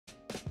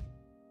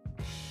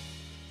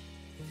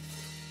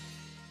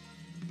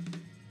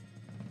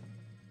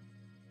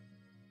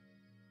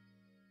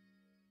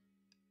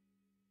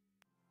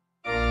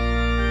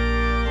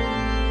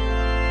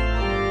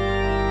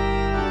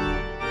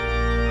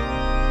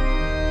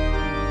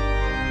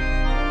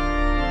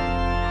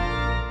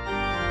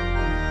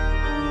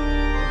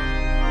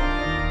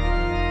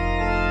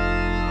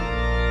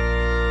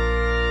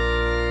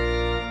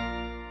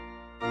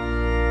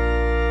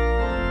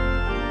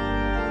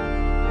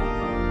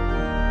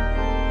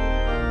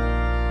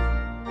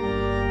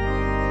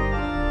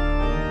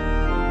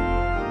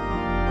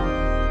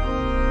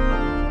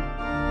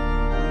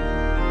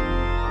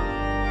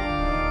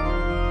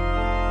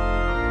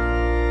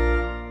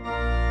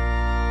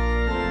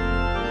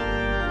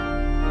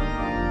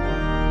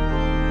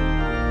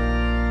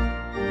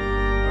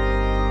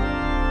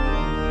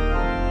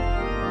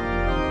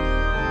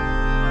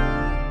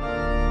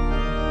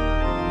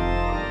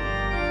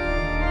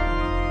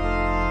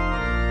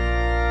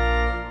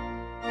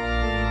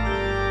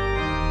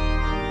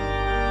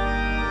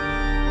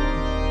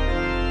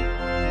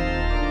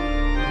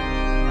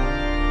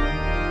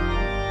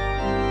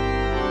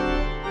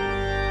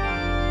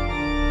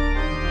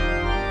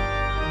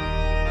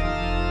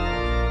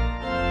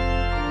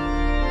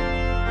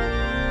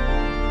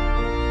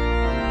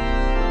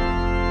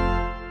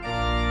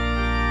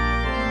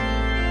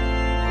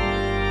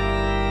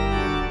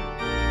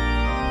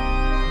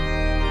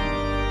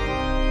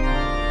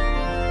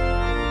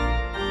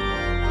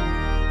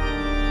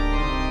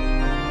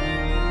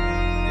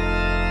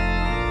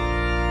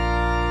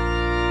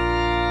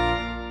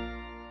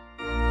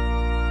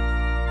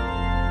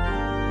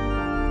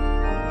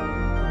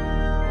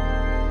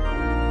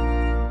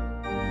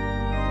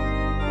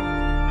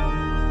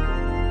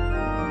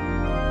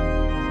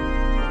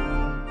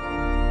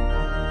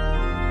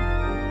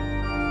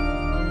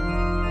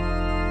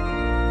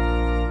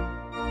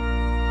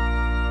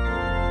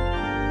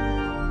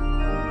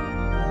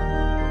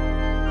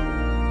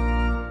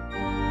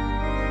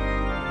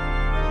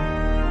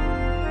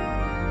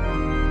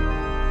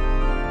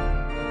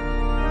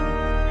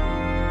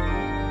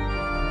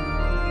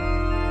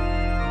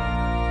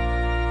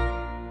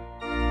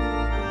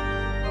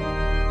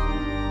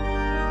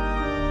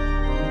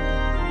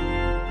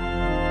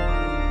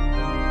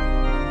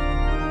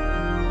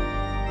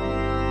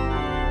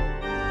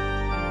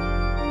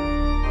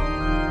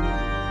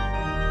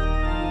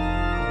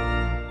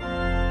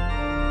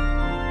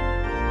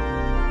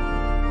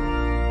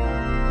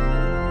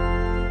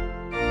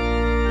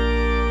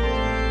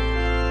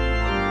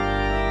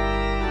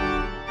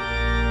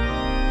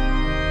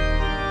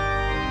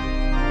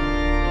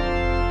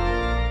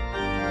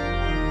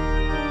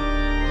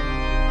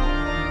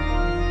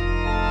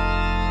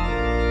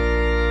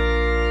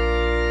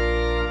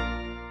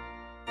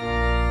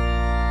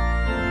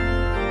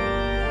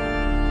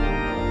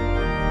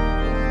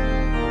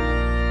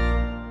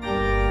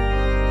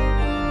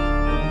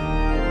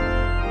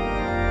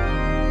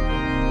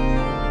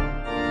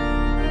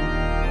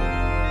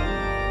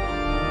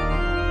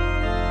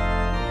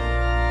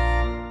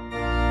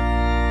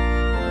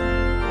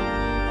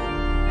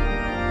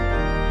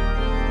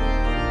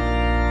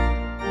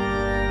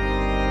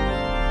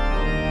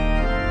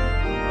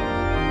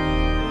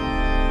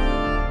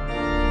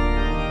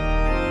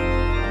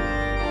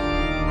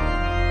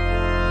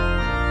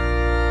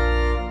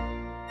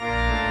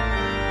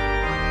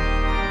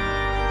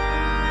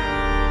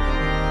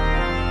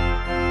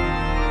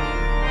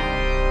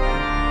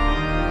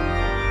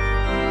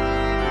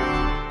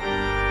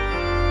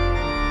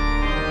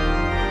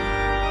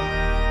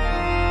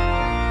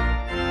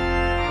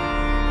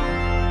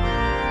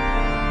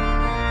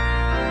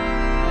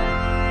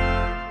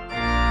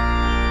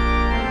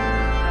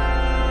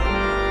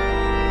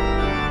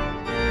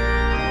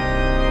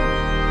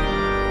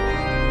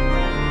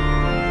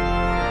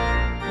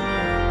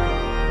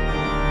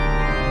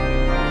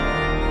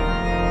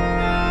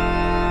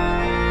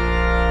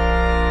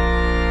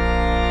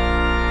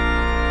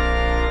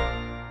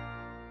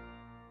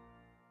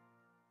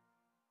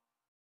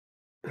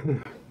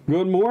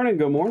Good morning,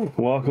 good morning.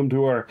 Welcome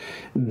to our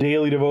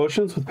daily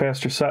devotions with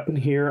Pastor Sutton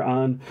here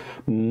on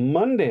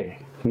Monday,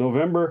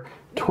 November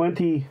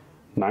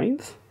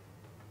 29th?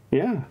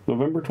 Yeah,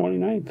 November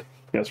 29th.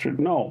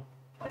 Yesterday, no,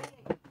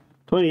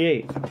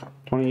 28th.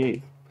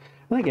 28th.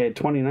 I think I had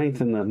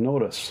 29th in the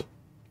notice.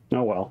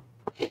 Oh, well.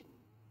 You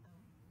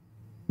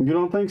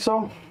don't think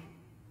so?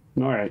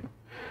 All right.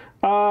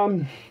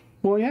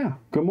 Well, yeah,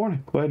 good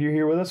morning. Glad you're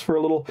here with us for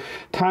a little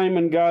time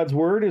in God's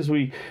Word as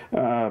we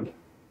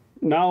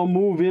now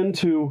move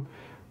into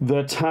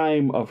the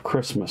time of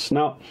Christmas.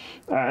 Now,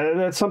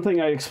 that's something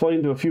I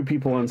explained to a few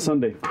people on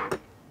Sunday.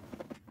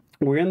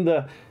 We're in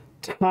the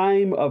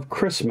time of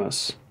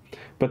Christmas,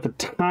 but the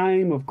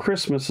time of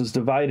Christmas is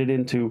divided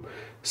into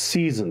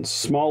seasons,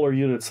 smaller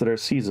units that are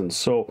seasons.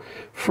 So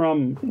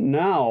from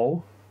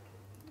now,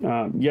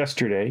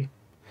 yesterday,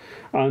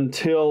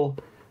 until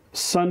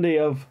Sunday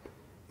of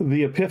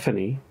the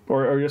Epiphany,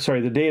 or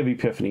sorry, the day of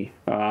Epiphany,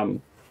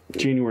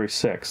 January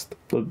 6th,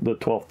 the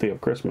 12th day of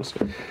Christmas.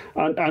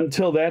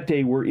 Until that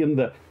day, we're in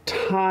the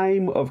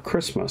time of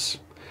Christmas.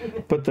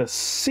 But the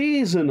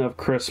season of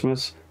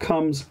Christmas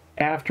comes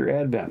after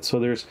Advent. So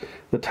there's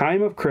the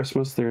time of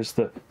Christmas, there's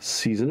the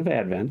season of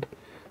Advent,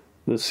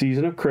 the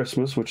season of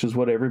Christmas, which is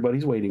what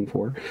everybody's waiting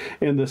for,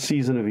 and the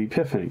season of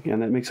Epiphany.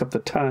 And that makes up the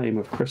time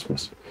of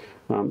Christmas.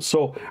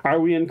 So are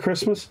we in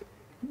Christmas?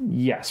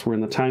 Yes, we're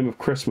in the time of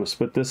Christmas,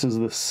 but this is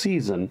the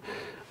season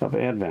of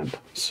Advent.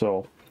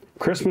 So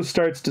Christmas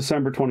starts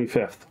December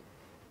 25th.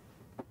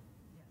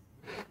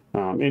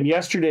 And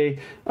yesterday,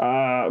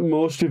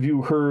 most of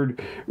you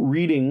heard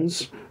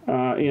readings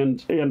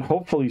and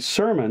hopefully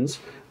sermons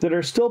that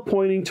are still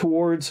pointing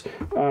towards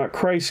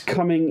Christ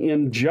coming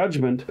in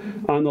judgment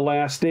on the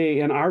last day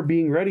and are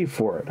being ready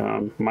for it.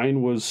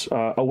 Mine was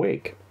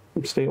awake.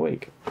 Stay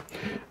awake.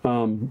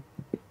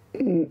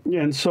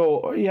 And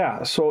so,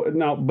 yeah, so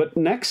now, but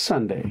next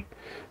Sunday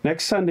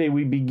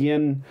we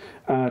begin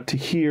to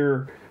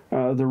hear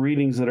the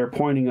readings that are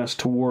pointing us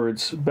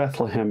towards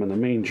Bethlehem and the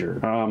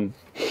manger.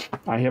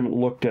 I haven't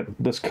looked at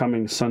this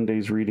coming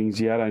Sunday's readings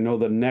yet. I know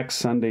the next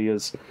Sunday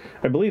is,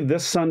 I believe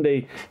this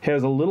Sunday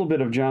has a little bit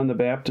of John the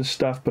Baptist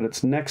stuff, but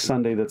it's next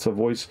Sunday that's a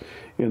voice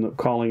in the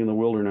calling in the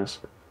wilderness.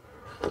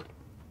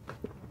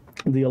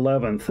 The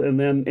 11th, and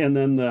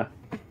then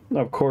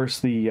of course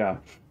the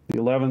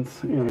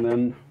 11th, and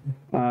then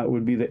it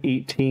would be the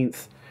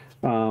 18th.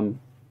 I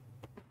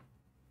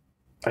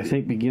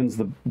think begins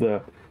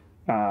the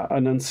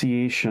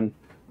Annunciation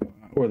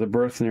or the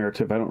birth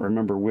narrative. I don't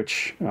remember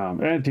which,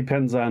 and it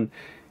depends on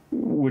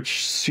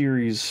which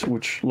series,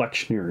 which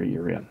lectionary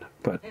you're in.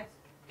 But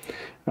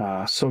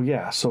so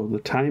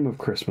the time of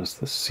Christmas,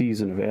 the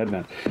season of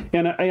Advent,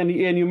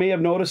 and you may have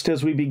noticed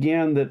as we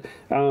began that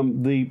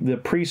the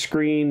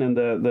pre-screen and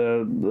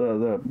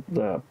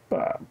the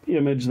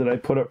image that I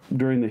put up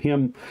during the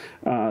hymn,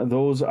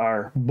 those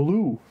are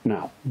blue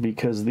now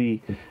because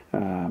the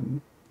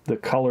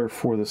color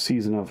for the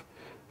season of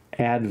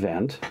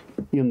Advent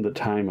in the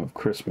time of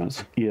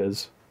Christmas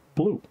is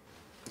blue.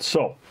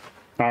 So,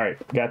 all right,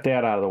 got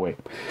that out of the way.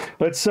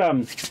 Let's,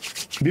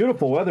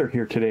 beautiful weather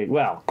here today.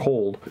 Well,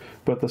 cold,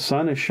 but the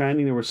sun is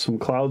shining. There were some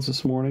clouds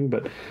this morning,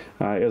 but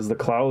as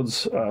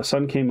the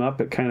sun came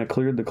up, it kind of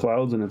cleared the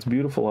clouds, and it's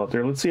beautiful out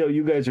there. Let's see how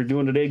you guys are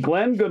doing today.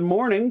 Glenn, good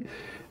morning.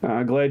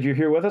 Glad you're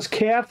here with us.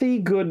 Kathy,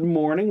 good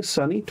morning.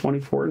 Sunny,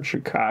 24 in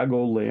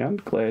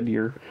Chicagoland. Glad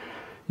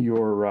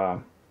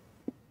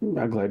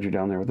I'm glad you're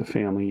down there with the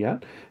family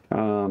yet.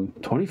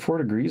 24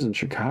 degrees in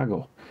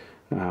Chicago.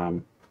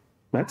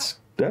 That's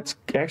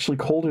actually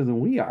colder than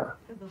we are.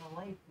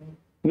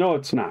 No,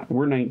 it's not.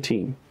 We're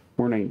 19.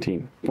 We're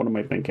 19. What am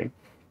I thinking?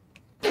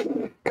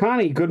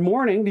 Connie, good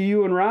morning to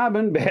you and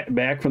Robin.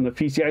 Back from the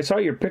feast. Yeah, I saw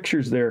your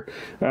pictures there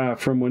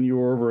from when you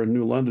were over in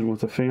New London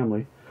with the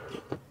family.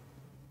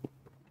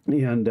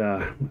 And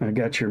I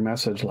got your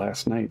message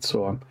last night,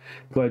 so I'm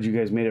glad you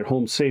guys made it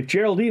home safe.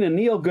 Geraldine and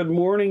Neil, good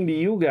morning to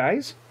you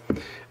guys.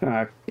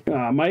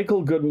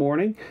 Michael, good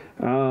morning.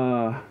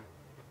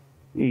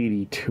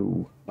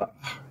 82.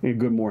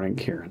 Good morning,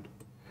 Karen.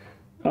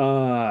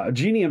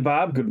 Jeannie and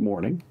Bob, good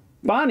morning.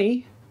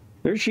 Bonnie,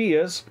 there she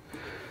is.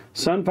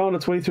 Sun found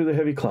its way through the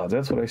heavy clouds.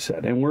 That's what I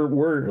said. And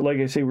we're like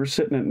I say, we're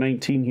sitting at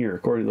 19 here,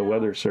 according to the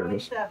weather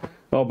service. 27.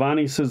 Oh,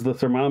 Bonnie says the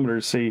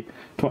thermometers say,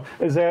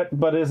 is that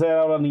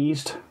out on the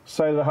east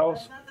side of the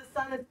house? Not the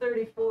sun is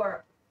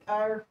 34.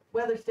 Our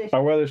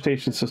weather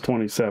station says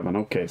 27.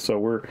 Okay, so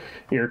we're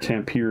air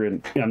temp here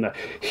and the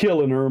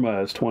hill in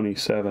Irma is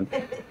 27.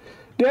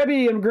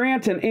 Debbie and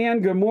Grant and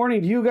Ann, good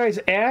morning to you guys.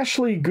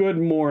 Ashley, good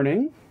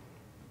morning.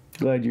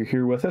 Glad you're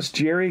here with us.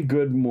 Jerry,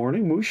 good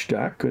morning.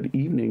 Mushtak, good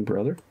evening,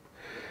 brother.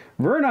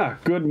 Verna,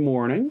 good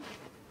morning.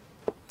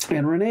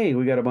 And Renee,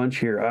 we got a bunch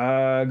here.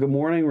 Good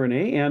morning,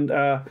 Renee.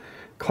 And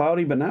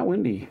cloudy but not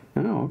windy.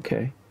 Oh,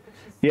 okay.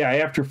 Yeah,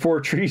 after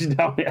 4 trees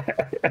down.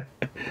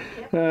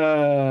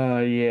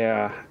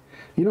 Yeah.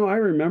 You know, I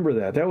remember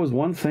that. That was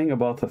one thing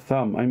about the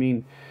thumb. I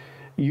mean,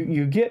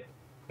 you get,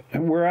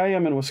 where I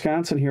am in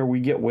Wisconsin here, we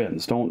get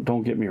winds.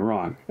 Don't get me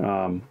wrong.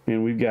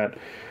 And we've got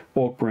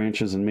oak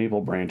branches and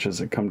maple branches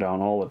that come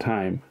down all the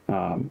time.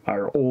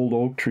 Our old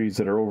oak trees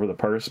that are over the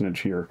parsonage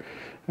here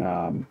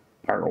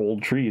are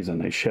old trees, and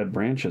they shed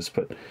branches.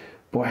 But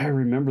boy, I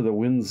remember the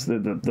winds.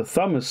 The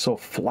thumb is so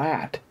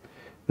flat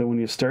that when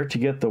you start to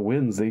get the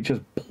winds, they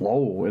just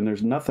blow, and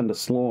there's nothing to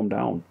slow them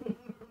down.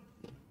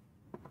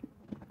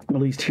 At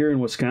least here in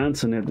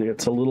Wisconsin,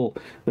 it's a little,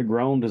 the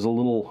ground is a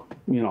little,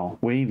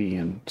 wavy,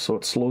 and so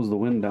it slows the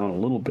wind down a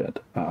little bit.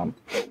 And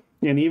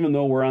even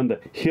though we're on the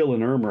hill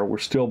in Irma, we're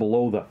still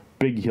below the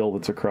big hill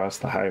that's across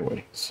the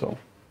highway. So,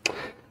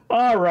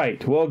 all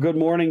right. Well, good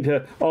morning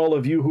to all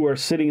of you who are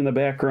sitting in the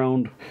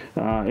background,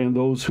 and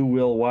those who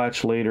will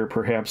watch later,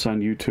 perhaps on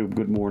YouTube.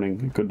 Good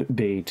morning. Good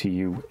day to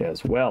you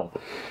as well.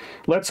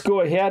 Let's go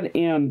ahead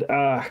and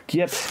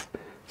get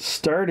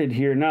started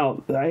here.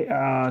 Now,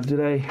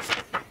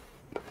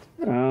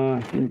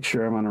 make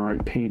sure I'm on the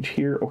right page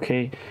here.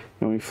 Okay,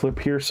 let me flip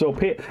here. So,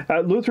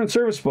 Lutheran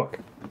Service Book,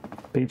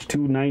 page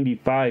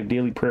 295,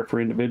 Daily Prayer for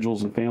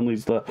Individuals and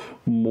Families. The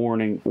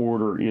morning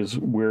order is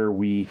where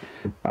we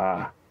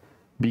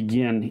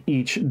begin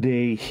each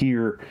day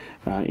here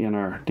in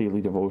our daily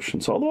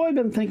devotions. Although I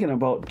was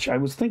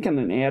thinking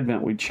in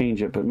Advent we'd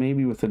change it, but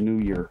maybe with the new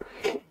year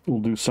we'll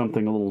do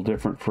something a little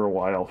different for a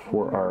while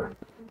for our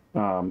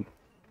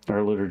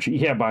liturgy.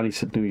 Yeah, Bonnie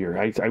said New Year.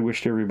 I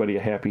wished everybody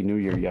a Happy New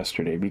Year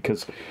yesterday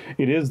because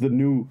it is the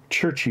new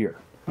church year.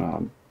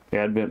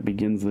 Advent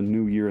begins the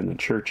new year in the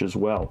church as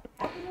well.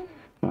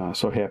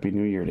 So Happy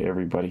New Year to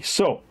everybody.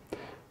 So,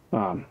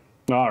 all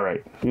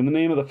right. In the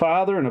name of the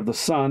Father, and of the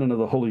Son, and of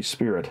the Holy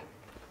Spirit.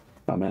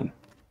 Amen.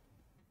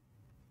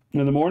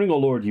 In the morning, O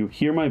Lord, you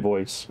hear my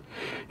voice.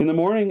 In the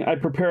morning, I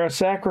prepare a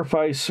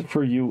sacrifice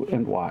for you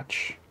and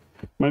watch.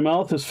 My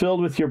mouth is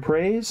filled with your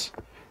praise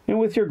and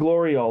with your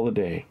glory all the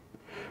day.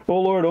 O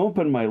Lord,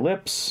 open my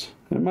lips,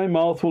 and my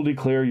mouth will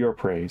declare your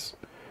praise.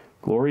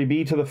 Glory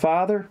be to the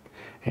Father,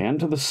 and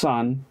to the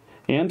Son,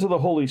 and to the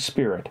Holy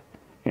Spirit,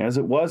 as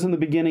it was in the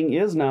beginning,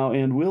 is now,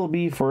 and will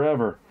be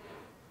forever.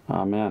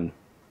 Amen.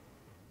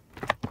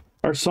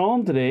 Our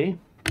psalm today,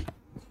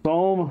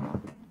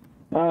 Psalm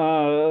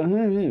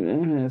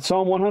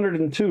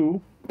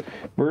 102,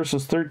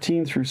 verses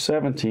 13 through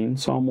 17.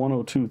 Psalm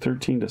 102,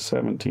 13 to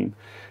 17.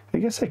 I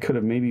guess I could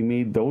have maybe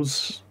made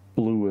those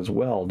blue as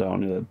well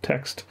down in the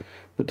text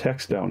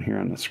down here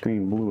on the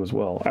screen blue as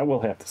well. I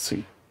will have to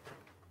see.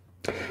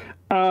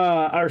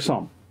 Our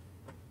psalm.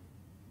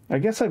 I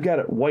guess I've got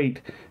it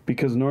white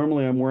because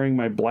normally I'm wearing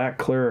my black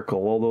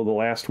clerical, although the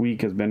last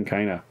week has been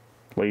kind of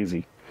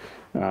lazy.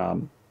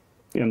 And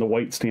the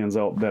white stands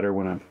out better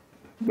when I'm...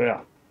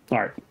 Yeah. All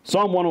right.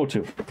 Psalm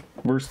 102,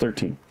 verse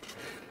 13.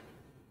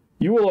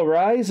 You will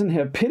arise and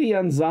have pity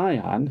on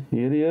Zion.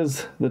 It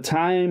is the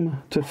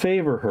time to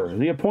favor her.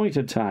 The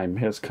appointed time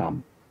has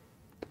come.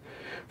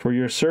 For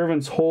your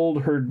servants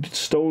hold her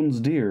stones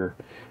dear,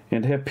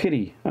 and have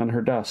pity on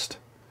her dust.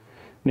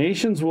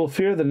 Nations will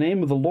fear the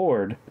name of the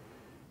Lord,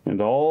 and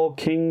all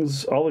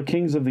the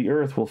kings of the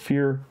earth will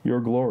fear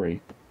your glory.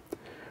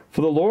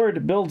 For the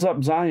Lord builds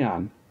up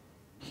Zion.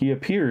 He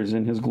appears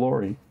in his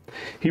glory.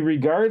 He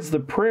regards the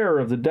prayer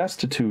of the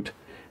destitute,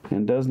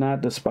 and does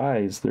not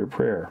despise their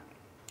prayer.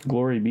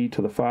 Glory be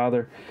to the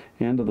Father,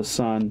 and to the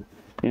Son,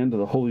 and to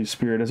the Holy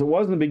Spirit, as it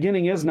was in the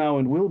beginning, is now,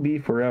 and will be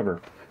forever.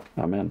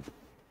 Amen.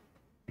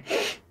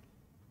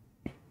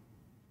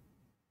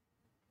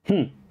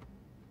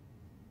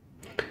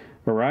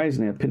 Arise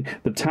and have pity.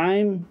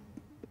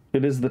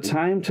 It is the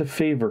time to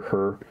favor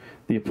her.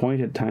 The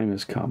appointed time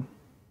has come.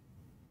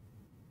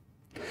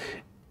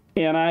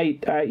 And I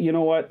you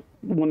know what?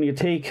 When you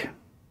take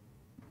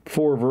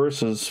 5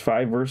 verses,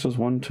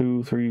 1,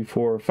 2, 3,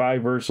 4,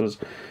 5 verses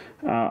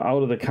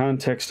out of the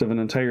context of an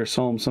entire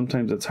psalm,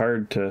 sometimes it's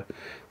hard to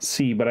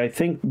see. But I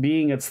think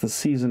being it's the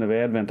season of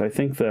Advent, I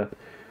think the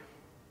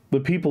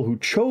people who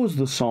chose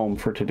the psalm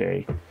for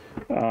today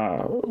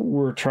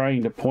were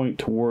trying to point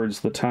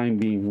towards the time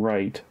being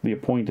right, the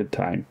appointed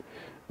time.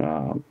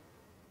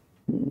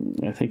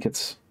 I think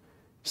it's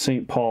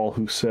St. Paul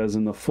who says,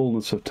 in the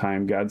fullness of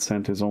time, God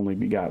sent his only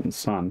begotten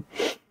Son.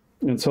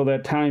 And so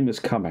that time is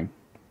coming.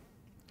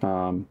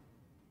 I'm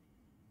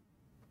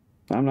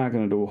not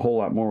going to do a whole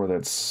lot more with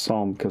that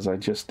psalm because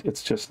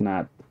it's just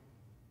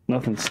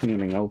nothing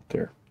standing out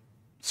there.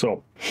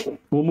 So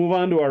we'll move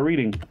on to our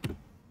reading.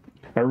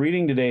 Our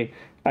reading today,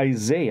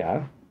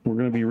 Isaiah. We're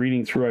going to be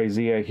reading through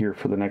Isaiah here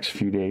for the next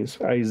few days.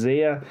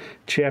 Isaiah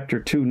chapter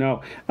 2.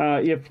 Now,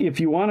 if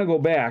you want to go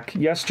back,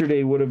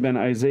 yesterday would have been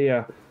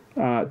Isaiah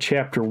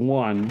chapter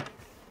 1.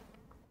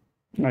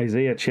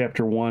 Isaiah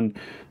chapter 1,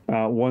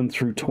 1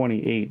 through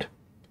 28.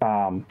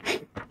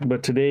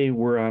 But today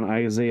we're on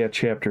Isaiah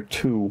chapter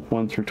 2,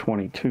 1 through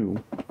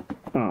 22.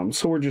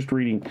 So we're just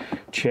reading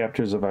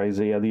chapters of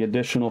Isaiah. The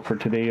additional for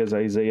today is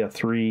Isaiah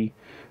 3.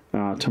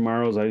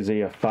 Tomorrow's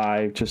Isaiah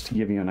 5, just to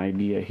give you an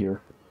idea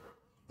here.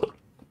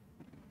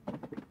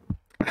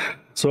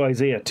 So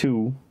Isaiah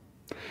 2.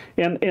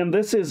 And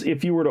this is,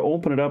 if you were to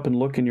open it up and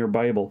look in your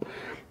Bible,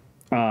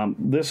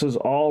 this is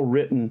all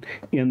written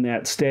in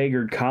that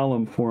staggered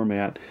column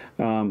format.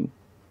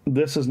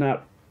 This is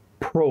not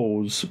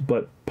prose,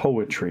 but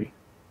poetry.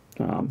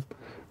 I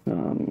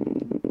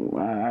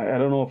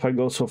don't know if I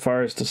go so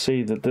far as to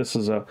say that this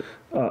is a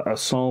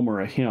psalm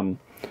or a hymn,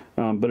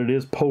 but it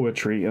is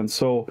poetry. And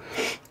so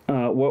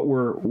what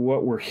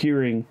we're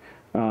hearing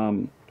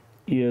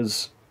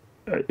is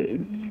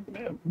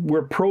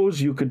where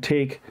prose you could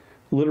take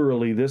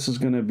literally. This is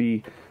going to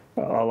be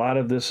a lot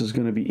of this is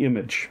going to be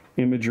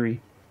imagery.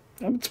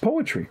 It's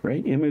poetry,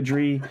 right?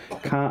 Imagery,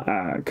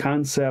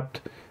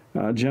 concept,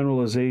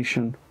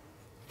 generalization.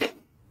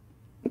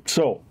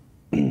 So,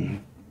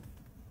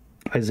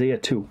 Isaiah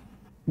 2,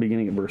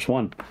 beginning at verse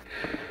 1.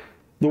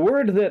 The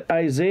word that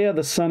Isaiah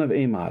the son of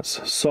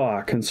Amoz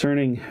saw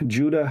concerning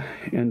Judah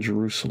and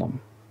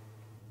Jerusalem.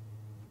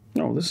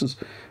 Oh, this is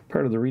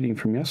part of the reading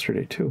from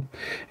yesterday, too.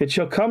 It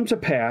shall come to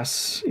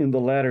pass in the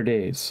latter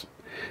days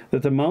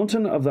that the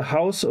mountain of the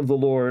house of the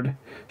Lord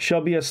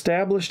shall be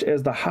established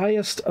as the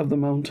highest of the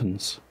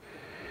mountains,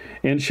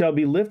 and shall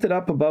be lifted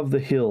up above the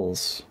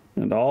hills,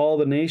 and all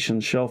the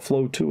nations shall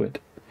flow to it.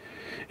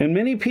 And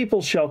many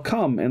people shall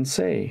come and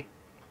say,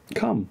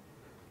 Come,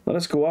 let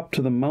us go up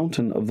to the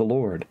mountain of the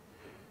Lord,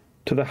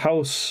 to the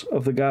house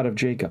of the God of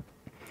Jacob,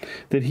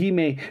 that he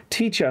may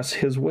teach us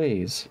his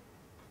ways,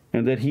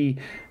 and that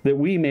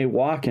we may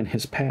walk in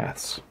his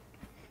paths.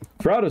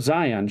 For out of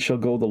Zion shall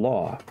go the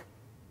law,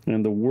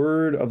 and the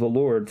word of the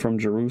Lord from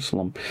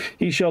Jerusalem.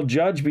 He shall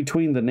judge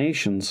between the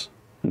nations,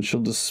 and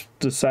shall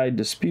decide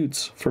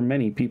disputes for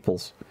many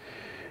peoples.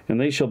 And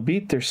they shall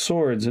beat their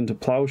swords into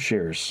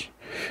plowshares,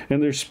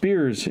 and their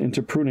spears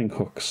into pruning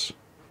hooks.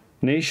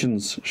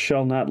 Nations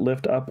shall not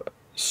lift up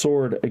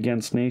sword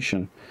against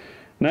nation,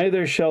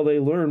 neither shall they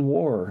learn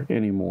war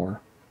any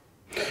more.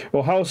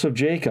 O house of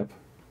Jacob,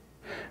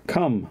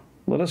 come,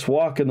 let us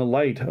walk in the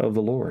light of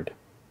the Lord.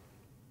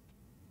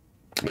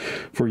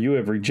 For you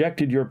have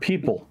rejected your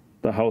people,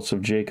 the house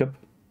of Jacob,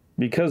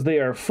 because they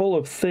are full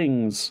of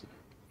things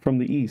from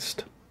the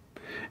east,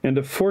 and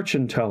of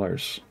fortune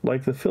tellers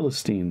like the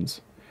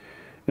Philistines,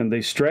 and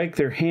they strike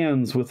their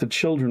hands with the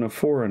children of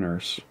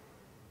foreigners.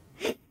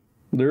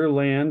 Their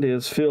land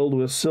is filled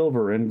with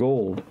silver and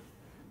gold,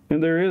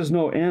 and there is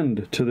no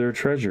end to their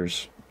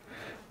treasures.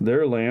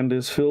 Their land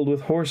is filled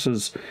with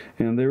horses,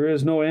 and there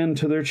is no end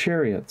to their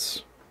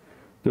chariots.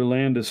 Their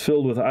land is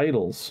filled with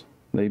idols.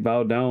 They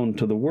bow down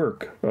to the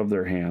work of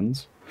their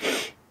hands,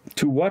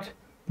 to what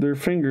their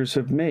fingers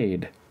have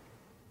made.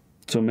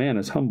 So man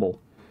is humble.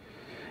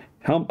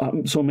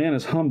 So man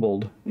is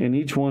humbled, and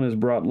each one is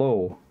brought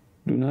low.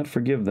 Do not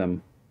forgive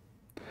them.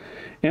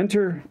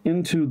 Enter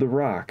into the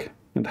rock,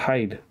 and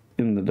hide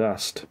in the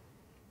dust.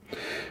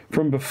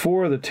 From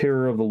before the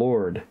terror of the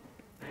Lord,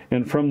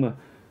 and from the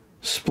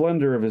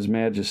splendor of his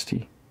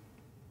majesty,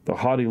 the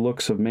haughty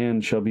looks of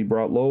man shall be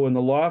brought low, and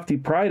the lofty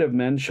pride of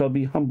men shall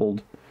be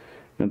humbled.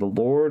 And the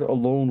Lord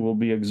alone will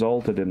be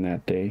exalted in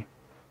that day.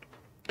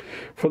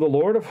 For the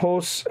Lord of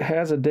hosts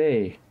has a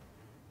day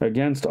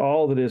against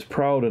all that is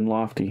proud and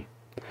lofty,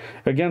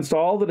 against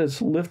all that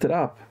is lifted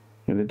up,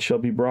 and it shall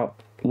be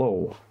brought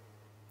low.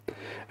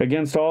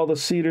 Against all the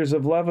cedars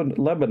of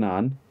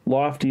Lebanon,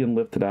 lofty and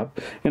lifted up,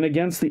 and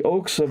against the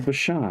oaks of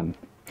Bashan,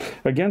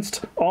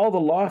 against all the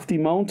lofty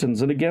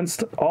mountains, and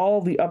against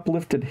all the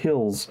uplifted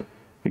hills,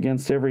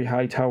 against every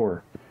high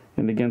tower,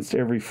 and against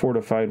every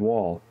fortified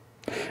wall,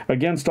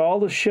 against all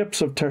the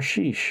ships of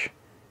Tarshish,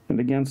 and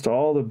against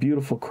all the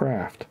beautiful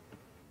craft.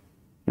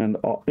 And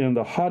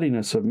the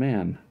haughtiness of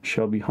man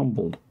shall be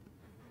humbled,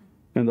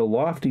 and the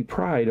lofty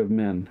pride of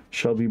men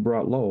shall be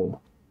brought low.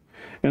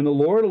 And the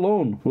Lord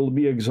alone will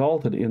be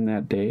exalted in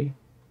that day,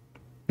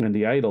 and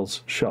the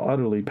idols shall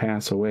utterly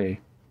pass away.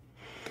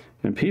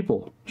 And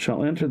people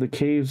shall enter the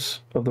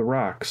caves of the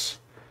rocks,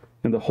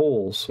 and the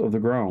holes of the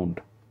ground,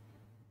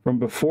 from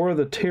before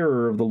the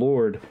terror of the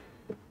Lord,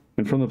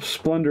 and from the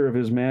splendor of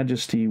his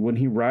majesty, when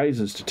he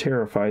rises to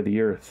terrify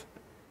the earth.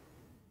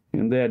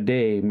 In that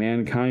day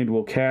mankind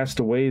will cast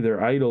away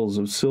their idols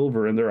of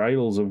silver and their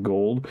idols of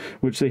gold,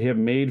 which they have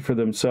made for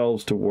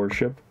themselves to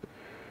worship,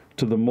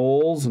 to the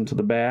moles and to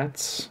the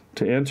bats,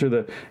 to enter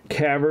the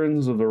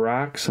caverns of the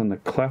rocks and the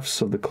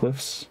clefts of the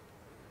cliffs.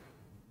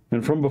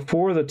 And from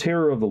before the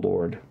terror of the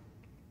Lord,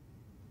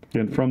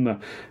 and from the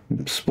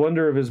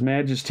splendor of his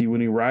majesty,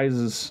 when he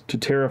rises to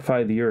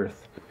terrify the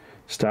earth,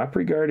 stop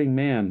regarding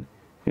man,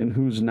 in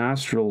whose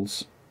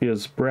nostrils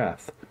is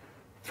breath,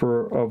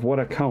 for of what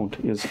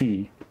account is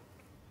he?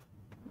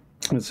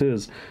 This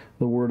is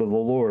the word of the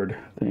Lord.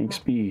 Thanks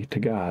be to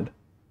God.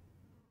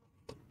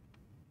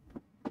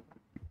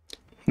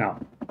 Now,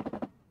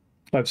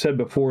 I've said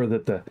before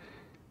that the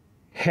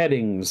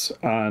headings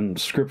on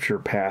scripture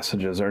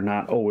passages are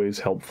not always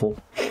helpful.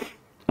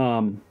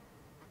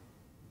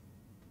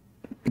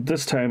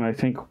 This time I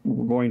think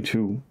we're going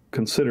to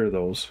consider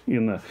those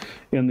in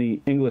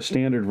the English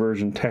Standard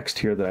Version text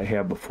here that I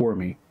have before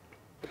me.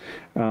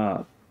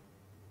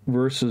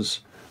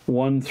 Verses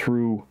 1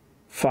 through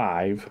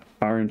 5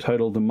 are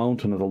entitled The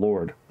Mountain of the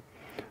Lord.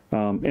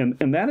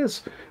 And that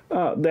is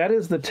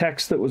the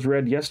text that was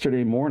read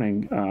yesterday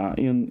morning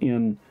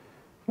in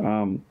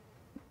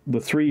the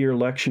 3-year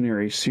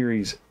lectionary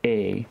series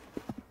A.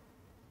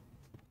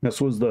 This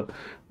was the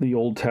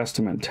Old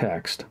Testament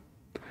text.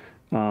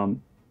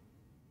 And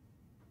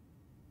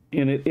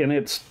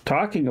it's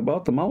talking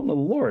about the mountain of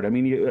the Lord. I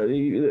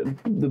mean,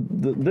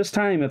 this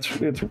time it's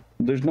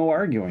there's no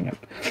arguing it.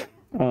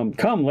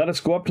 Come, let us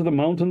go up to the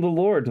mountain of the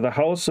Lord, to the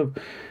house of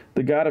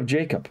the God of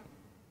Jacob,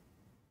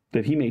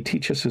 that he may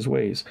teach us his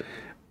ways.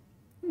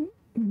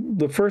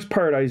 The first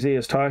part Isaiah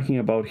is talking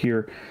about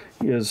here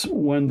is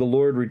when the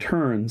Lord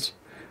returns,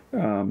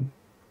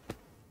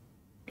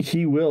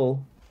 he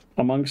will,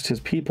 amongst his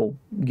people,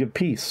 give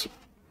peace.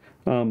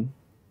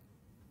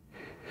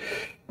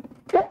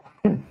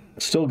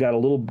 Still got a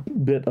little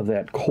bit of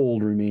that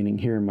cold remaining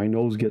here, and my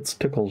nose gets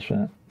tickled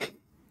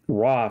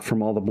raw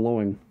from all the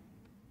blowing.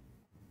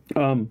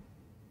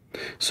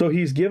 So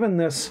he's given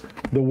this,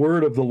 the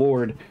word of the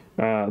Lord,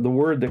 the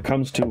word that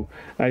comes to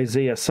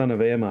Isaiah, son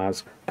of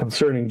Amoz,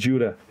 concerning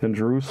Judah and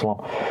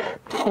Jerusalem.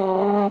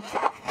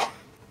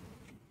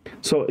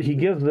 So he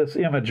gives this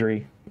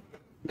imagery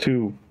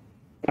to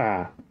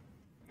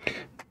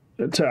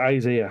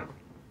Isaiah,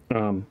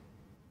 that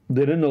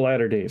in the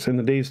latter days, in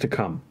the days to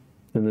come,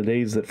 in the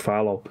days that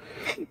follow,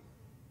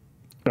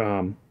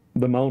 the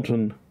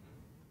mountain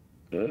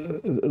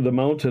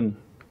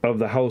of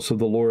the house of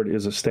the Lord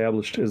is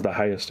established as the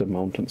highest of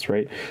mountains,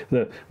 right?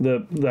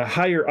 The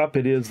higher up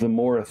it is, the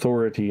more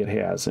authority it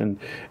has. And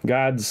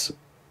God's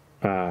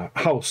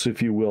house,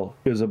 if you will,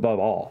 is above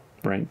all,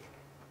 right?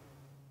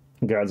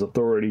 God's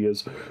authority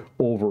is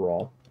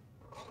overall.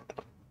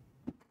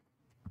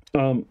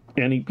 And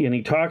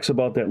he talks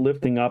about that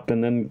lifting up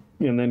and then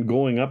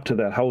going up to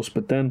that house,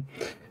 but then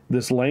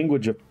this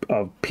language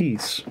of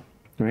peace,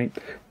 right?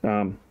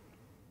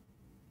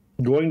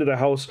 Going to the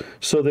house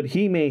so that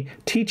he may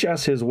teach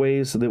us his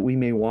ways, so that we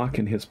may walk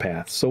in his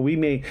paths, so we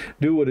may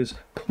do what is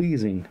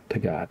pleasing to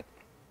God.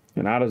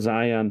 And out of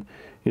Zion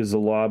is the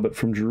law, but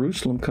from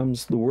Jerusalem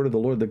comes the word of the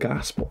Lord, the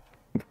gospel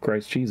of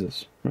Christ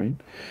Jesus, right?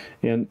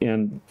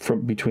 And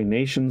from between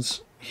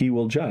nations he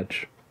will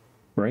judge,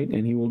 right?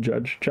 And he will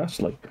judge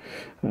justly.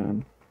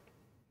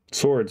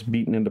 Swords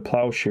beaten into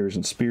plowshares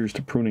and spears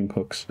to pruning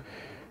hooks.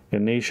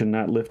 And nation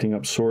not lifting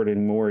up sword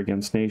anymore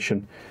against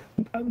nation,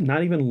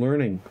 not even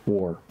learning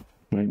war.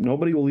 Right?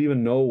 Nobody will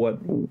even know what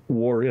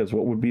war is.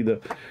 What would be the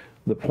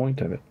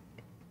point of it?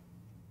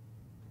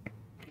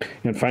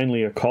 And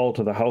finally, a call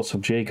to the house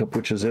of Jacob,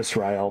 which is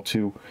Israel,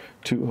 to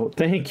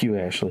thank you,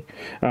 Ashley,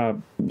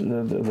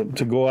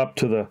 to go up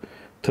to the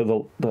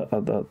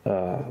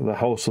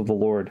house of the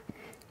Lord,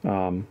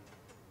 to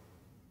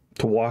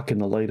walk in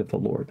the light of the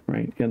Lord.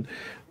 Right, and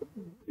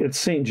it's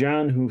St.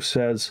 John who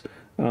says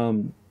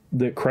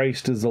that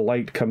Christ is the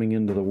light coming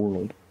into the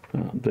world,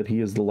 that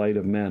he is the light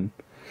of men.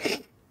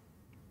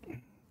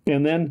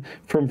 And then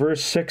from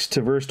verse 6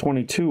 to verse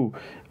 22,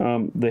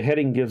 the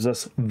heading gives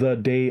us the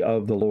day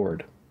of the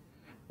Lord.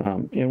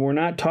 And we're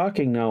not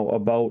talking now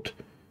about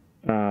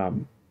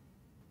the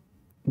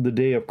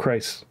day of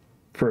Christ's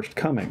first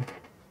coming,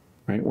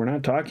 right? We're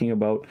not talking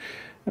about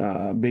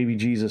baby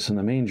Jesus in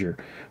the manger.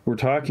 We're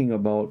talking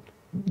about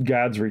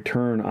God's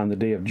return on the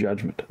day of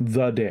judgment,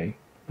 the day.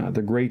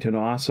 The great and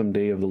awesome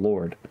day of the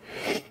Lord,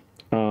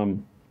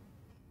 and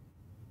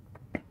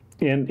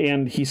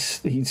he's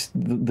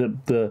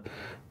the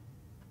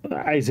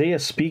Isaiah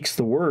speaks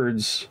the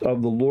words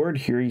of the Lord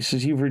here. He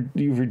says, "You've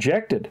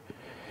rejected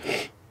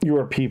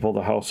your people,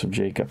 the house of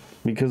Jacob,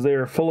 because they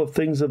are full of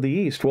things of the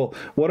east." Well,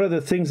 what are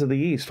the things of the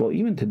east? Well,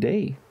 even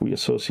today we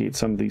associate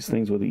some of these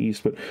things with the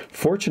east, but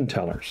fortune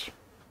tellers,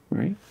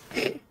 right?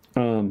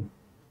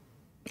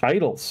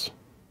 Idols.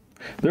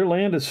 Their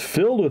land is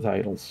filled with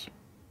idols.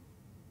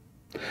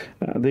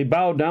 They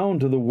bow down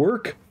to the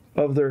work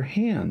of their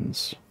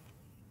hands,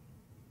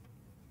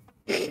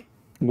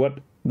 what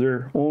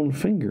their own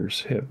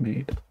fingers have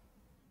made.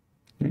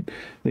 Right?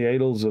 The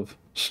idols of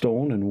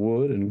stone and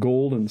wood and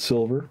gold and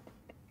silver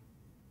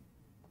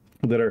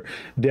that are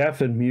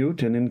deaf and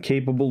mute and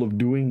incapable of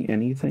doing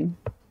anything.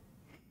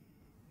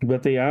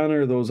 But they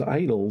honor those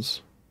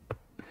idols,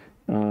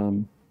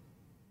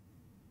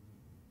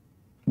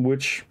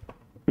 which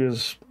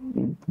is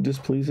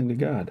displeasing to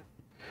God.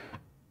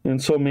 And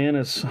so man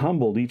is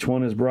humbled, each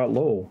one is brought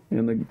low,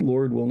 and the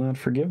Lord will not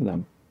forgive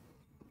them.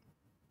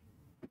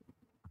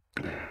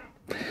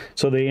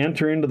 So they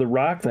enter into the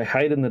rock, they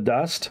hide in the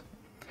dust,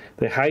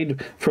 they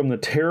hide from the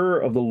terror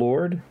of the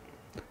Lord,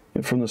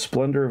 and from the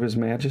splendor of his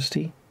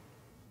majesty.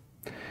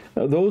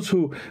 Those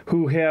who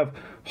have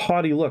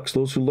haughty looks,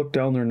 those who look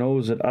down their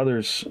nose at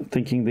others,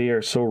 thinking they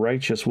are so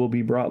righteous, will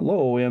be brought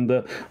low, and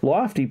the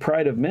lofty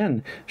pride of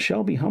men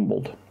shall be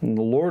humbled, and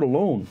the Lord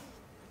alone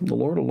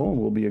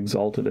will be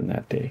exalted in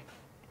that day.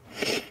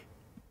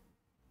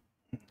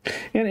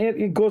 And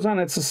it goes on.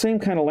 It's the same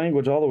kind of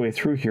language all the way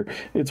through here.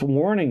 It's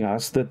warning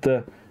us that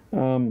that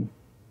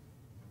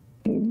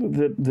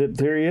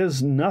there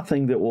is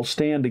nothing that will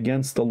stand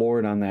against the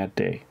Lord on that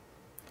day.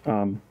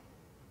 The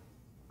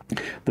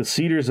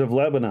cedars of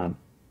Lebanon,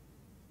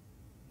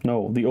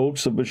 the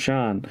oaks of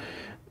Bashan,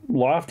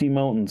 lofty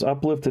mountains,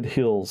 uplifted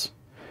hills,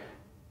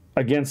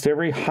 against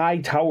every high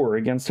tower,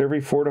 against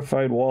every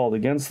fortified wall,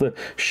 against the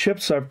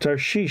ships of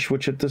Tarshish,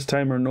 which at this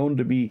time are known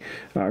to be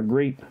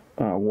great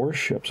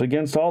warships,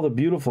 against all the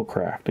beautiful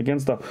craft,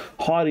 against the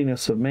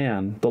haughtiness of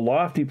man. The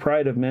lofty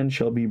pride of men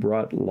shall be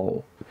brought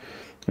low,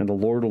 and the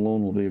Lord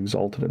alone will be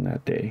exalted in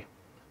that day.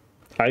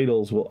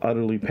 Idols will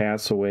utterly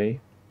pass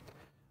away,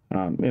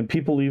 and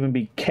people will even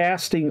be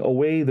casting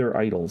away their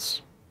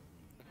idols,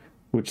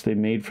 which they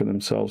made for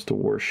themselves to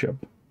worship.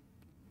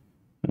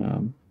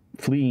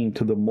 Fleeing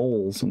to the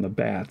moles and the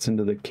bats,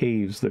 into the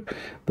caves,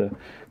 the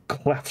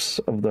clefts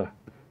of the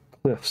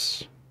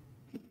cliffs.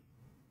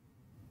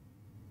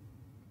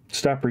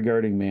 Stop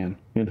regarding man,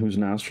 in whose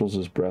nostrils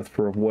is breath,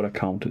 for of what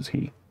account is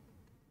he?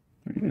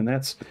 And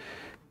that's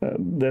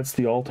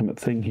the ultimate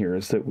thing here,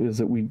 is that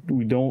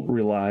we don't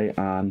rely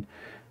on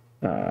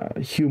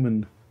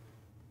human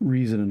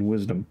reason and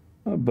wisdom,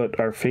 but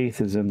our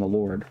faith is in the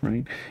Lord,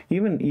 right?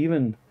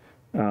 Even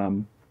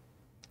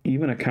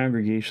a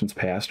congregation's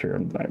pastor,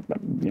 and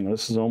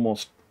this is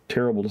almost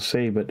terrible to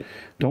say, but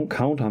don't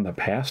count on the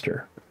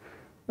pastor.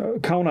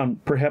 Count on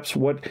perhaps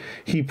what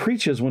he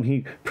preaches when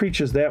he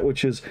preaches that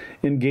which is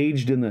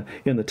engaged in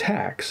the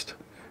text.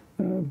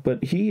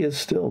 But he is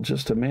still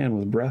just a man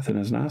with breath in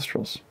his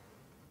nostrils.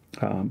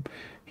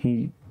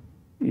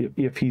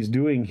 If he's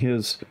doing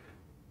his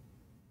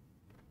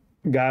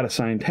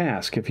God-assigned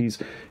task, if he's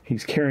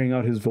carrying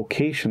out his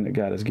vocation that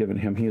God has given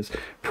him, he is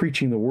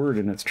preaching the word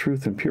in its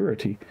truth and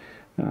purity.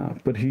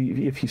 But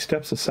if he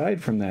steps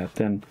aside from that,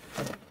 then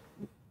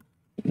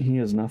he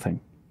is nothing.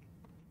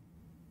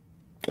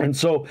 And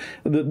so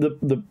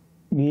the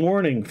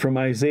warning from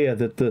Isaiah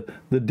that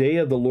the day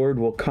of the Lord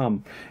will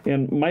come.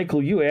 And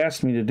Michael, you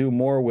asked me to do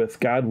more with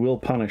God will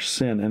punish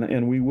sin,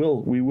 and we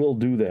will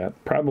do that.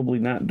 Probably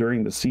not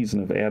during the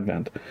season of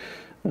Advent.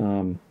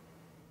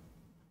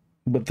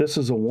 But this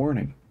is a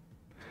warning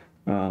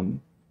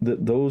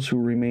that those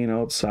who remain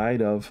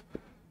outside of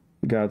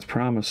God's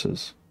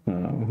promises,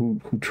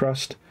 who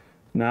trust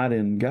not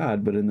in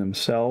God but in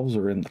themselves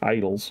or in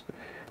idols,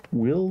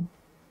 will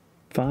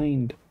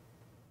find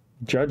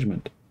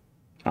judgment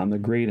on the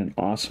great and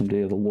awesome day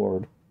of the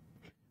Lord.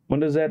 When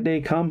does that day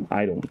come?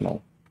 I don't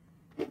know.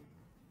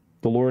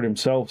 The Lord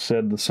himself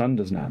said the Son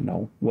does not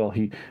know. Well,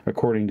 he,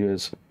 according to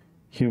his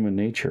human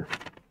nature.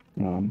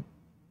 But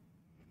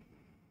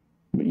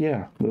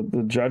yeah,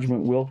 the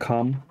judgment will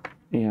come,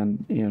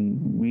 and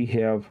we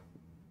have,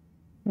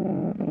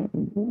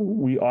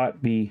 we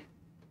ought be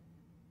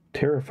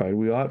terrified.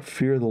 We ought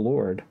fear the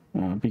Lord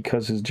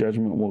because his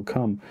judgment will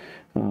come.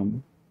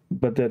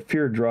 But that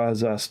fear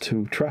draws us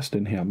to trust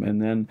in him. And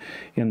then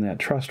in that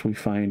trust we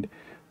find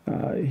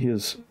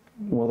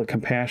the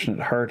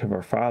compassionate heart of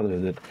our Father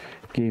that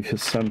gave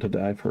his Son to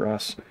die for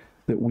us,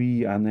 that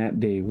we on that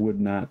day would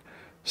not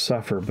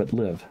suffer but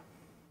live.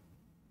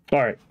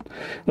 All right,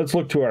 let's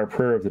look to our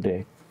prayer of the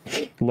day.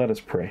 Let us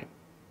pray.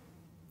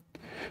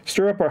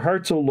 Stir up our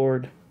hearts, O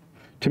Lord,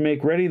 to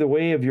make ready the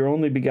way of your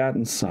only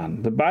begotten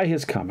Son, that by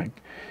his coming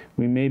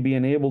we may be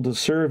enabled to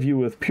serve you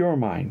with pure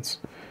minds,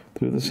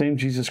 through the same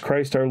Jesus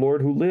Christ our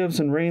Lord, who lives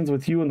and reigns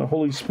with you in the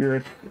Holy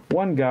Spirit,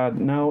 one God,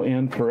 now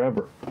and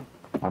forever.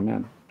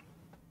 Amen.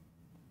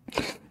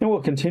 And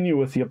we'll continue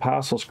with the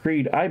Apostles'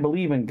 Creed. I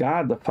believe in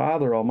God, the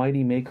Father,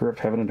 Almighty, maker of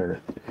heaven and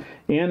earth,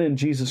 and in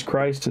Jesus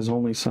Christ, his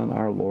only Son,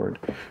 our Lord,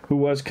 who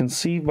was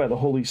conceived by the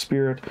Holy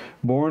Spirit,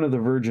 born of the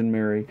Virgin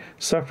Mary,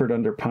 suffered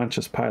under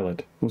Pontius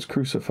Pilate, was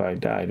crucified,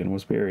 died, and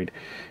was buried.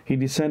 He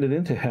descended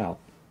into hell.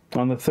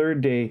 On the third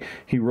day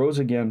he rose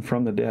again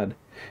from the dead.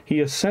 He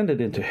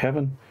ascended into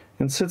heaven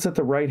and sits at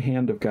the right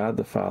hand of God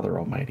the Father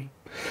Almighty.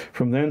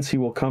 From thence he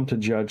will come to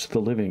judge the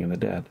living and the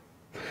dead.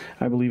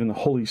 I believe in the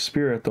Holy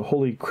Spirit, the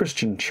holy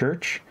Christian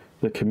Church,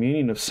 the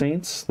communion of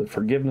saints, the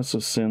forgiveness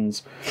of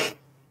sins.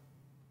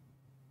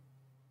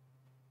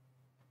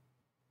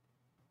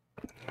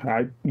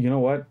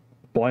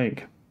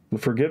 Blank. The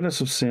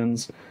forgiveness of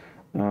sins,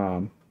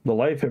 the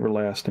life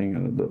everlasting,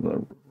 and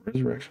the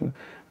resurrection.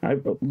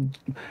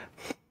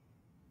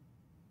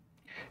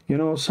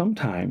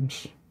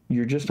 Sometimes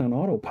you're just on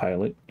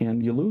autopilot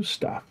and you lose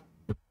stuff.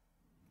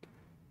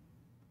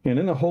 And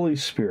in the Holy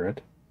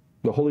Spirit,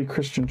 the Holy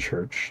Christian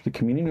Church, the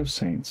communion of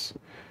saints,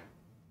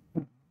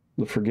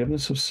 the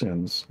forgiveness of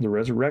sins, the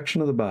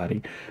resurrection of the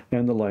body,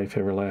 and the life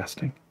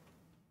everlasting.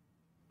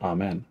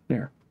 Amen.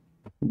 There.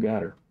 We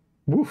got her.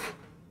 Woof.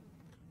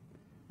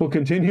 We'll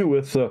continue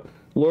with the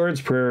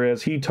Lord's Prayer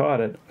as he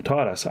taught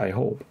us, I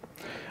hope.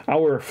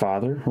 Our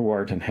Father, who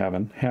art in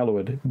heaven,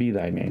 hallowed be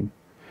thy name.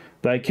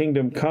 Thy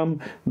kingdom come,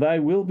 thy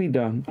will be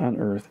done on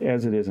earth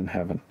as it is in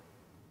heaven.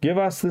 Give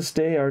us this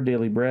day our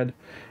daily bread,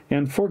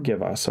 and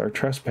forgive us our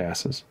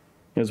trespasses,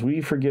 as we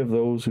forgive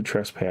those who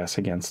trespass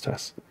against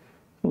us.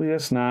 Lead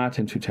us not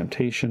into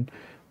temptation,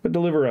 but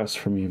deliver us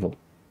from evil.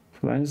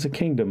 For thine is the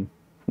kingdom,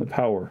 the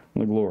power,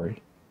 and the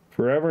glory,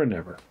 forever and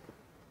ever.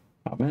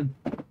 Amen.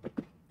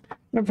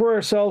 And for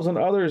ourselves and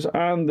others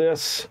on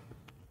this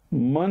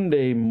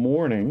Monday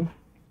morning,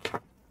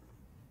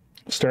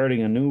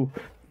 starting a new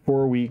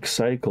 4-week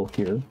cycle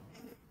here.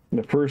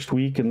 The first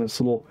week in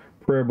this little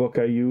prayer book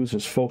I use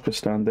is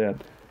focused on that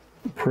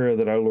prayer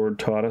that our Lord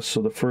taught us.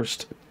 So the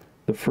first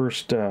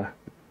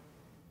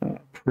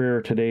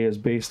prayer today is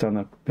based on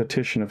the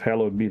petition of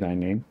hallowed be thy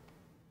name.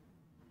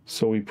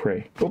 So we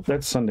pray. Oh,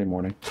 that's Sunday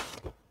morning.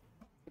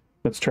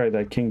 Let's try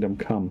thy kingdom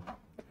come.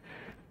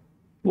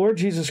 Lord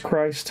Jesus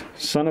Christ,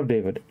 Son of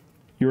David,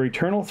 your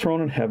eternal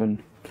throne in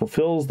heaven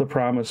fulfills the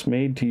promise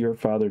made to your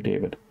father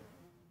David.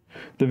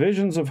 The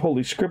visions of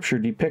Holy Scripture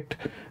depict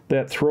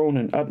that throne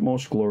in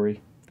utmost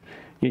glory.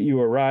 Yet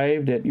you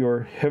arrived at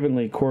your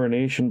heavenly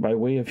coronation by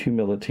way of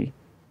humility,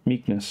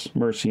 meekness,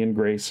 mercy, and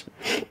grace.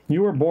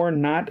 You were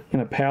born not in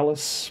a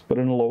palace, but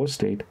in a low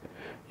estate.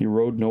 You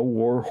rode no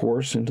war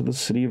horse into the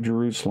city of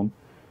Jerusalem,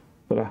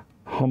 but a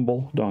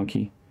humble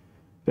donkey,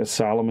 as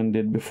Solomon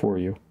did before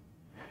you.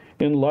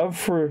 In love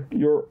for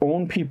your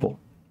own people,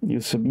 you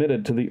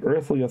submitted to the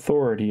earthly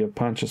authority of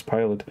Pontius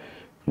Pilate,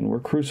 and were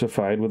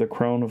crucified with a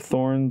crown of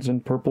thorns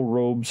and purple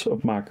robes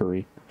of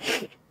mockery.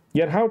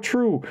 Yet how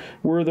true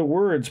were the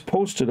words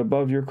posted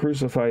above your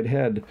crucified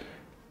head,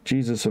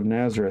 Jesus of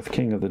Nazareth,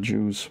 King of the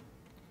Jews.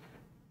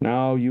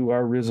 Now you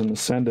are risen,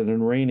 ascended,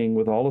 and reigning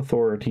with all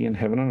authority in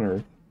heaven and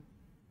earth.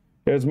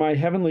 As my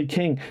heavenly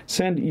King,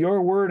 send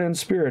your word and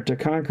spirit to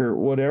conquer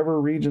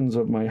whatever regions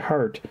of my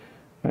heart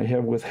I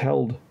have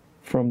withheld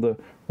from the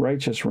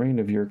righteous reign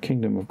of your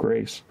kingdom of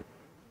grace.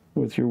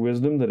 With your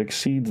wisdom that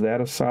exceeds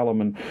that of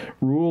Solomon,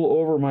 rule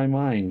over my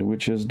mind,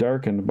 which is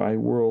darkened by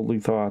worldly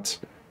thoughts.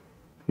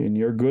 In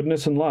your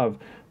goodness and love,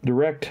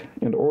 direct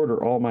and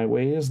order all my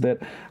ways, that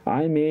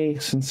I may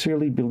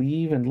sincerely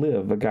believe and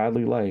live a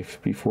godly life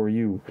before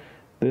you,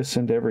 this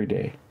and every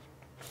day.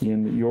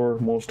 In your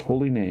most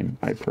holy name,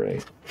 I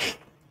pray.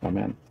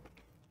 Amen.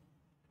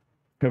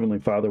 Heavenly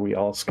Father, we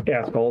ask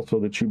also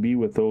that you be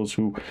with those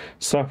who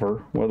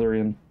suffer, whether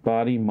in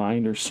body,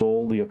 mind, or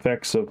soul, the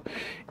effects of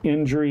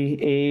injury,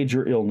 age,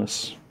 or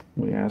illness.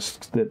 We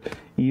ask that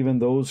even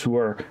those who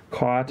are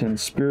caught in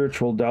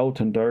spiritual doubt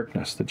and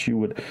darkness, that you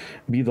would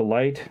be the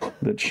light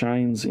that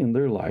shines in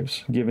their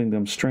lives, giving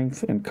them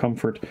strength and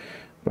comfort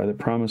by the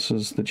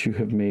promises that you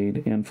have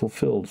made and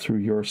fulfilled through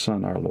your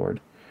Son, our Lord.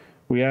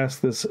 We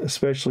ask this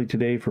especially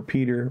today for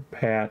Peter,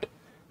 Pat,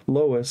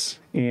 Lois,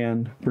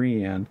 Ann,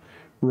 Brianne,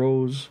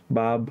 Rose,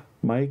 Bob,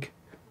 Mike,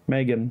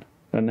 Megan,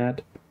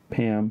 Annette,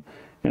 Pam,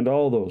 and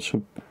all those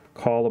who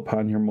call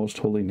upon your most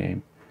holy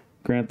name.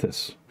 Grant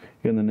this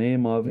in the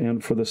name of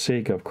and for the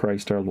sake of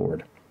Christ our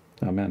Lord.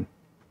 Amen.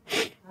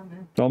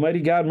 Amen. Almighty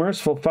God,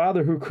 merciful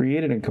Father, who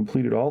created and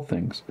completed all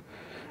things,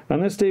 on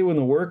this day when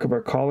the work of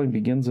our calling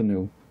begins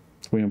anew,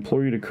 we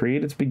implore you to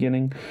create its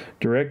beginning,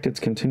 direct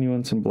its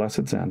continuance, and bless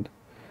its end,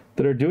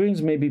 that our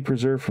doings may be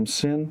preserved from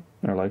sin,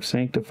 our life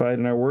sanctified,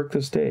 and our work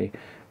this day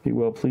be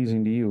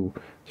well-pleasing to you,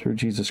 through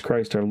Jesus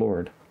Christ our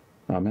Lord.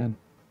 Amen.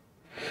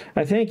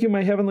 I thank you,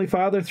 my heavenly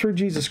Father, through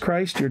Jesus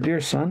Christ, your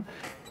dear Son,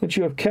 that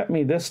you have kept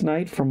me this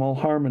night from all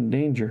harm and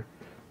danger.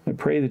 I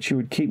pray that you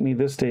would keep me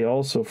this day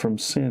also from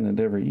sin and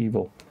every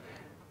evil,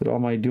 that all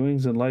my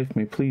doings in life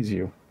may please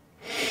you.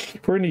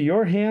 For into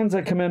your hands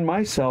I commend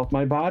myself,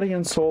 my body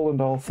and soul,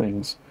 and all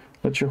things.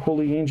 Let your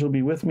holy angel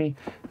be with me,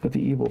 that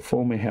the evil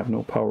foe may have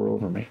no power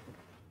over me.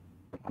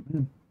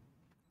 Amen.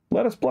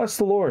 Let us bless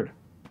the Lord.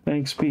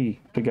 Thanks be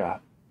to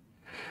God.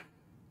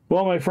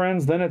 Well, my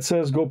friends, then it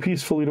says go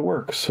peacefully to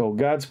work. So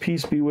God's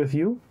peace be with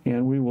you,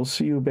 and we will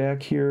see you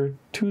back here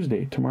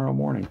Tuesday, tomorrow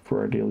morning, for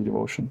our daily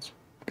devotions.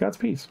 God's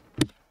peace.